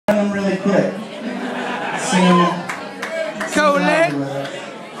them really quick. Sing them. Colette.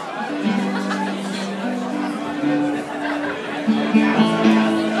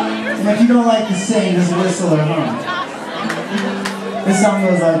 And if you don't like to sing, just whistle or hum. This song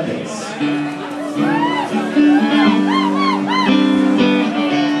goes like this.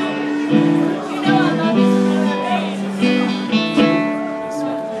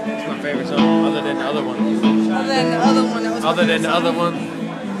 It's my favorite song, other than the other one. Other than the other one.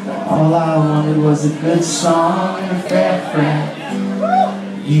 All I wanted was a good song and a fair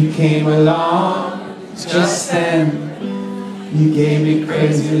friend. You came along just then. You gave me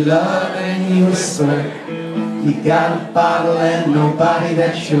crazy love and you whispered, you got a bottle and nobody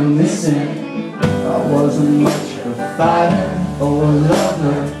that you're missing. I wasn't much of a fighter or a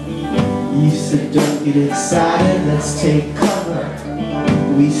lover. You said don't get excited, let's take cover.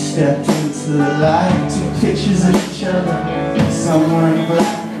 We stepped into the light, took pictures of each other. Some were in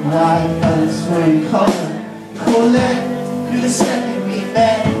black and white, others were in color. Colette, you're the second we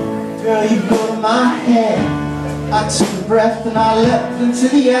met. Girl, you go to my head. I took a breath and I leapt into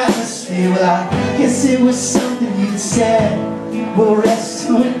the atmosphere. Well, I guess it was something you'd said. We'll rest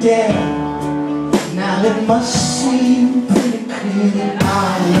till we're dead. Now it must seem pretty clear that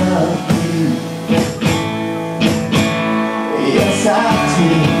I love you. Yes, I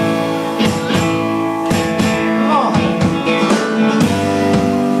do.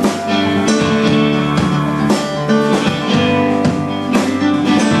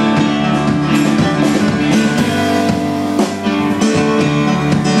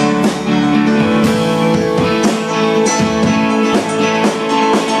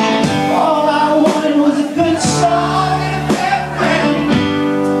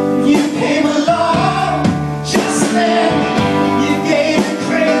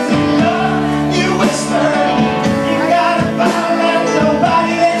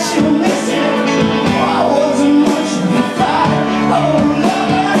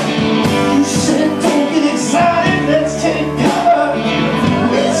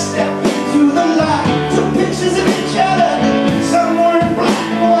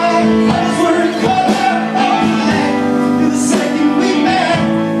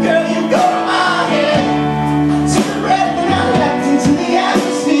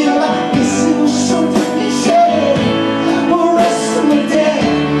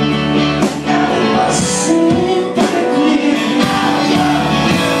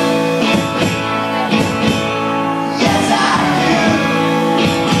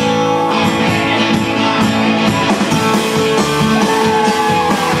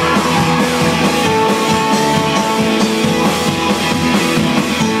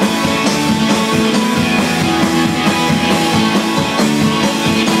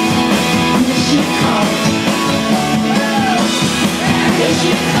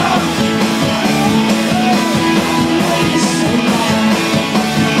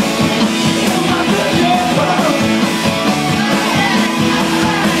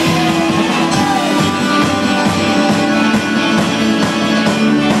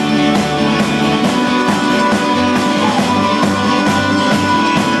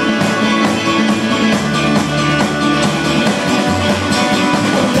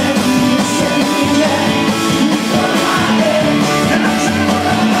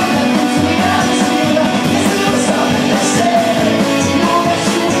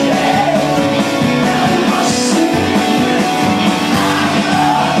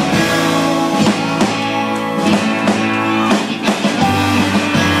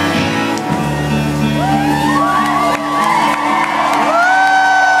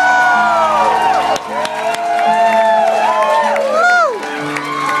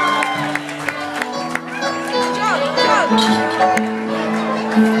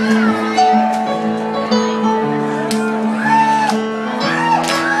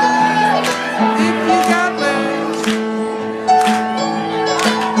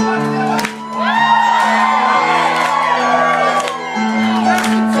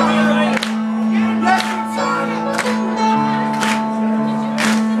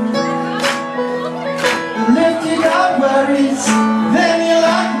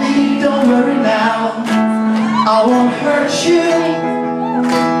 I won't hurt you.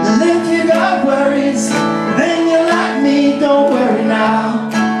 If you got worries, then you're like me. Don't worry now,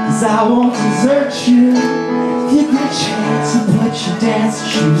 'cause I won't desert you. If you get a chance to put your dance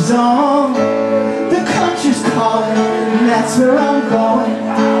shoes on, the country's calling, and that's where I'm going.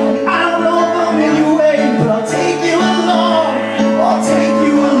 I don't know if I'm in your way, but I'll take you along. I'll take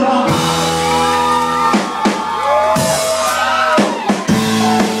you along.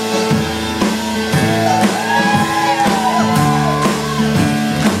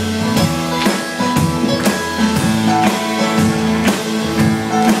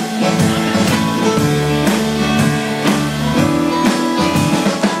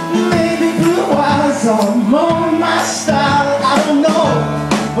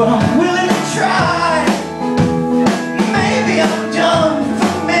 but I'm willing to try. Maybe I'm done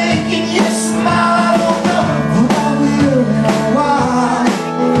for making you smile. I don't know, but I will in a while.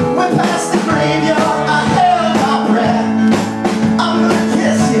 We're past the graveyard, I held my breath. I'm gonna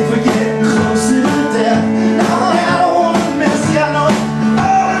kiss you if we get closer to death. No, honey, I don't wanna miss you. I know it's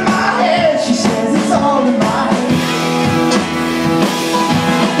all in my head. She says it's all in my head.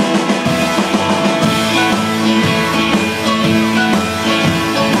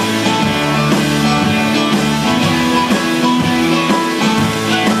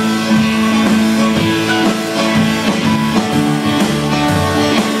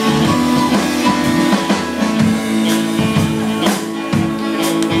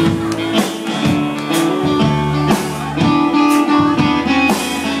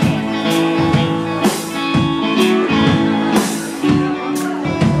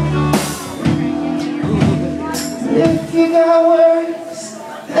 If you got worries,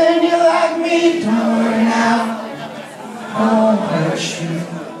 and you like me, don't worry now, I won't hurt you.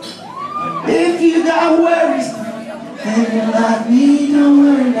 If you got worries, and you like me, don't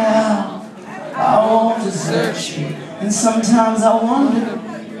worry now, I won't desert you. And sometimes I wonder,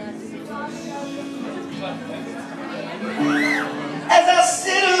 as I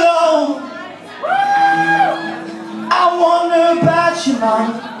sit alone, I wonder about you,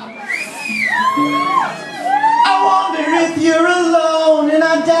 Mama. I wonder if you're alone, and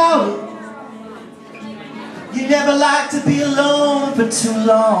I doubt it. You never like to be alone for too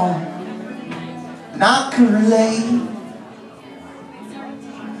long, and I can relate.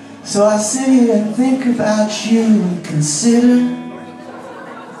 So I sit here and think about you and consider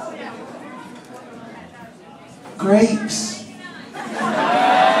grapes.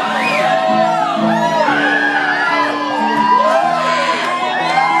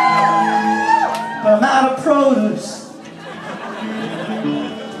 But I'm out of produce,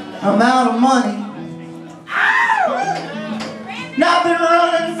 I'm out of money, and I've been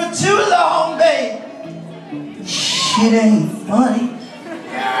running for too long, babe. Shit ain't funny.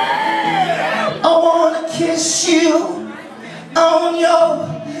 I wanna kiss you on your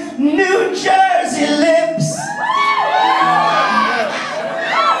New Jersey lips.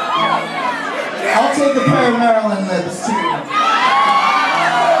 I'll take a pair of Maryland lips too.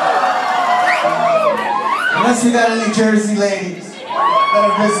 Unless you got any Jersey ladies that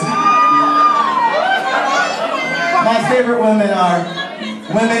are visiting. My favorite women are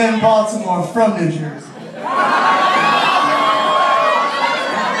women in Baltimore from New Jersey.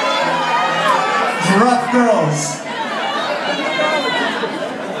 Rough girls.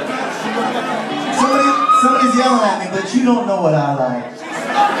 Somebody's yelling at me, but you don't know what I like.